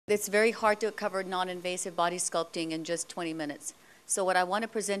it's very hard to cover non-invasive body sculpting in just 20 minutes. So what I want to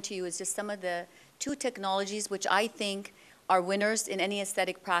present to you is just some of the 2 technologies which I think are winners in any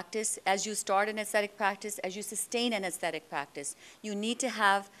aesthetic practice. As you start an aesthetic practice, as you sustain an aesthetic practice, you need to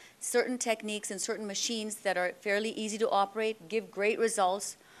have certain techniques and certain machines that are fairly easy to operate, give great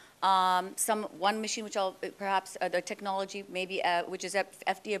results. One machine which I'll perhaps, the technology maybe, which is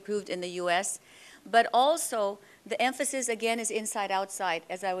FDA approved in the US, but also the emphasis again is inside outside,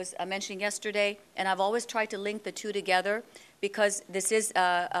 as I was mentioning yesterday, and I've always tried to link the 2 together because this is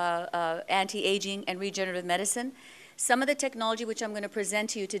anti-aging and regenerative medicine. Some of the technology which I'm going to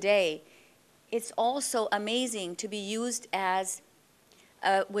present to you today, it's also amazing to be used as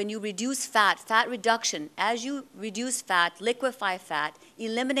when you reduce fat, fat reduction. As you reduce fat, liquefy fat,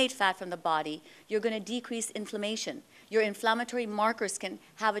 eliminate fat from the body, you're going to decrease inflammation. Your inflammatory markers can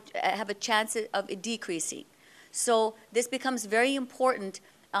have a chance of it decreasing. So this becomes very important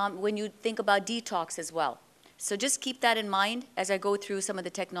when you think about detox as well. So just keep that in mind as I go through some of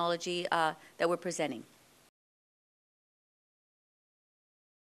the technology that we're presenting.